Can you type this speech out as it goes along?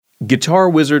guitar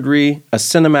wizardry, a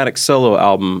cinematic solo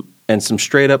album, and some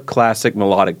straight-up classic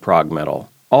melodic prog metal.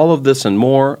 All of this and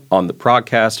more on the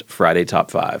Progcast Friday Top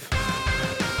 5.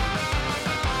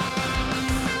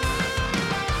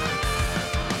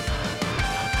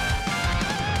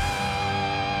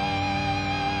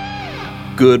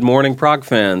 Good morning, prog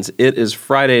fans. It is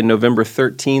Friday, November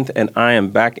 13th, and I am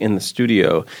back in the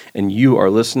studio, and you are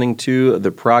listening to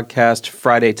the Progcast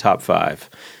Friday Top 5.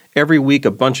 Every week,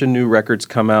 a bunch of new records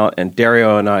come out, and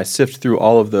Dario and I sift through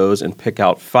all of those and pick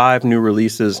out 5 new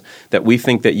releases that we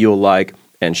think that you'll like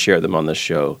and share them on this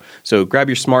show. So grab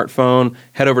your smartphone,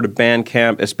 head over to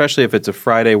Bandcamp, especially if it's a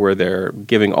Friday where they're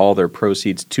giving all their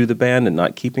proceeds to the band and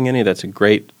not keeping any. That's a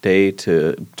great day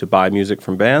to buy music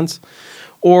from bands.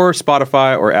 Or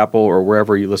Spotify or Apple or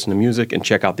wherever you listen to music and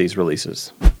check out these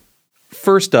releases.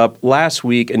 First up, last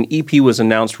week, an EP was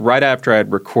announced right after I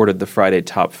had recorded the Friday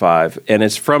Top 5, and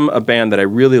it's from a band that I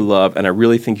really love, and I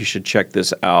really think you should check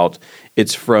this out.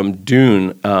 It's from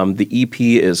Dune. The EP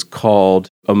is called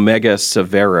Omega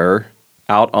Severer,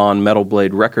 out on Metal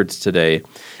Blade Records today.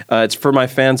 It's for my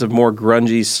fans of more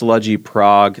grungy, sludgy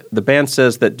prog. The band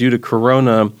says that due to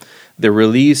Corona, the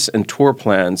release and tour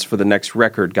plans for the next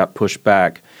record got pushed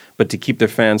back, but to keep their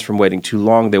fans from waiting too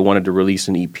long, they wanted to release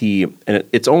an EP. And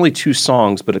it's only 2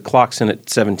 songs, but it clocks in at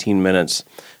 17 minutes.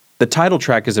 The title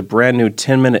track is a brand new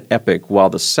 10-minute epic,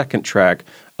 while the second track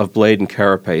of Blade and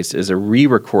Carapace is a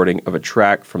re-recording of a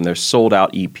track from their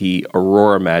sold-out EP,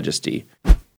 Aurora Majesty.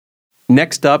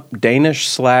 Next up,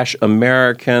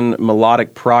 Danish/American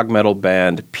melodic prog metal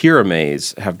band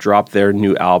Pyramaze have dropped their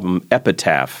new album,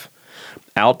 Epitaph,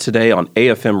 out today on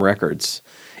AFM Records.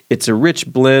 It's a rich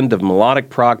blend of melodic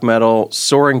prog metal,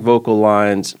 soaring vocal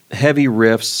lines, heavy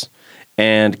riffs,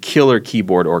 and killer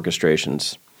keyboard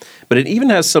orchestrations. But it even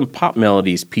has some pop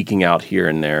melodies peeking out here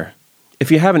and there.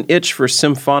 If you have an itch for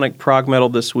symphonic prog metal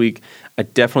this week, I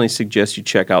definitely suggest you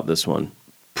check out this one.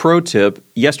 Pro tip,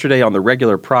 yesterday on the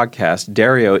regular Progcast,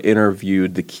 Dario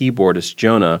interviewed the keyboardist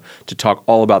Jonah to talk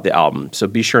all about the album, so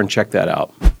be sure and check that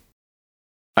out.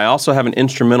 I also have an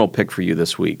instrumental pick for you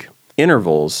this week.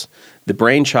 Intervals, the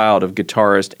brainchild of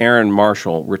guitarist Aaron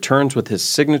Marshall, returns with his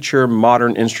signature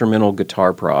modern instrumental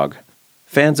guitar prog.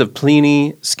 Fans of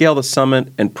Pliny, Scale the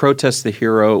Summit, and Protest the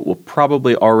Hero will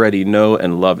probably already know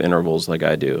and love Intervals like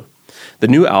I do. The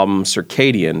new album,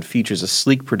 Circadian, features a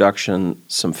sleek production,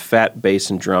 some fat bass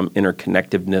and drum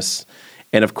interconnectiveness,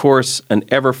 and of course, an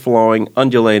ever-flowing,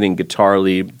 undulating guitar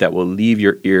lead that will leave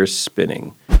your ears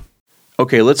spinning.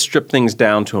 Okay, let's strip things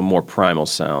down to a more primal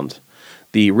sound.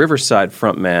 The Riverside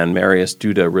frontman Marius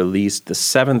Duda released the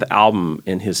 7th album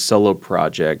in his solo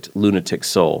project, Lunatic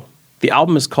Soul. The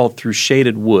album is called Through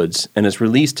Shaded Woods and is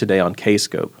released today on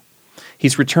Kscope.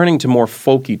 He's returning to more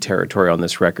folky territory on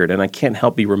this record, and I can't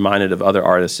help be reminded of other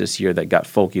artists this year that got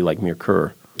folky like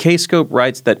Mirkur. Kscope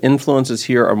writes that influences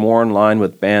here are more in line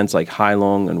with bands like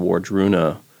Heilung and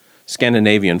Wardruna,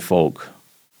 Scandinavian folk.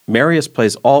 Marius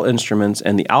plays all instruments,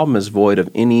 and the album is void of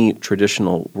any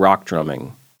traditional rock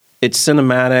drumming. It's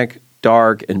cinematic,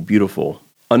 dark, and beautiful.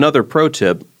 Another pro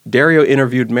tip, Dario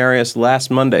interviewed Marius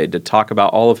last Monday to talk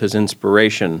about all of his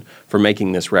inspiration for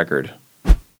making this record.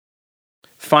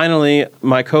 Finally,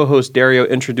 my co-host Dario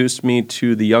introduced me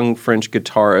to the young French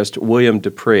guitarist William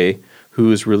Dupré,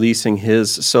 who is releasing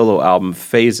his solo album,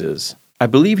 Phases. I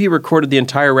believe he recorded the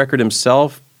entire record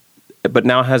himself, but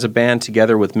now has a band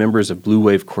together with members of Blue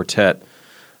Wave Quartet,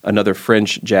 another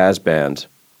French jazz band.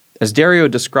 As Dario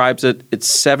describes it, it's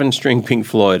 7-string Pink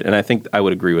Floyd, and I think I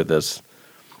would agree with this.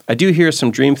 I do hear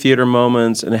some Dream Theater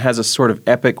moments, and it has a sort of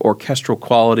epic orchestral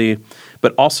quality,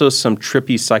 but also some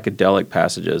trippy psychedelic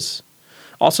passages.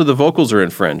 Also, the vocals are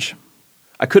in French.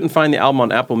 I couldn't find the album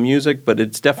on Apple Music, but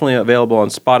it's definitely available on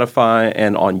Spotify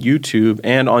and on YouTube.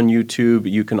 And on YouTube,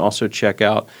 you can also check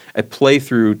out a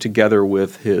playthrough together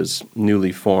with his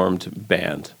newly formed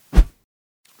band.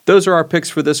 Those are our picks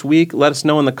for this week. Let us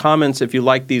know in the comments if you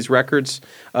like these records.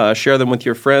 Share them with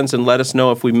your friends, and let us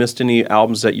know if we missed any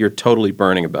albums that you're totally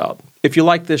burning about. If you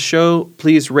like this show,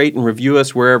 please rate and review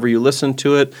us wherever you listen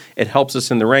to it. It helps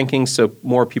us in the rankings so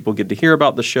more people get to hear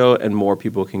about the show and more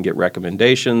people can get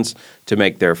recommendations to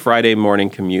make their Friday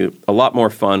morning commute a lot more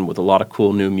fun with a lot of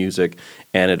cool new music,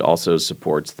 and it also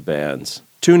supports the bands.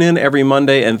 Tune in every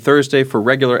Monday and Thursday for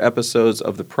regular episodes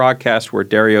of the Progcast where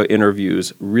Dario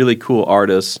interviews really cool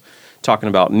artists talking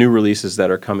about new releases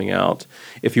that are coming out.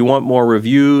 If you want more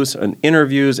reviews and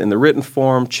interviews in the written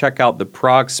form, check out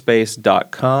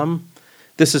theprogspace.com.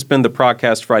 This has been the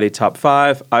Progcast Friday Top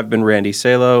 5. I've been Randy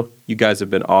Salo. You guys have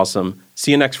been awesome.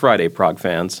 See you next Friday, Prog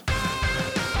fans.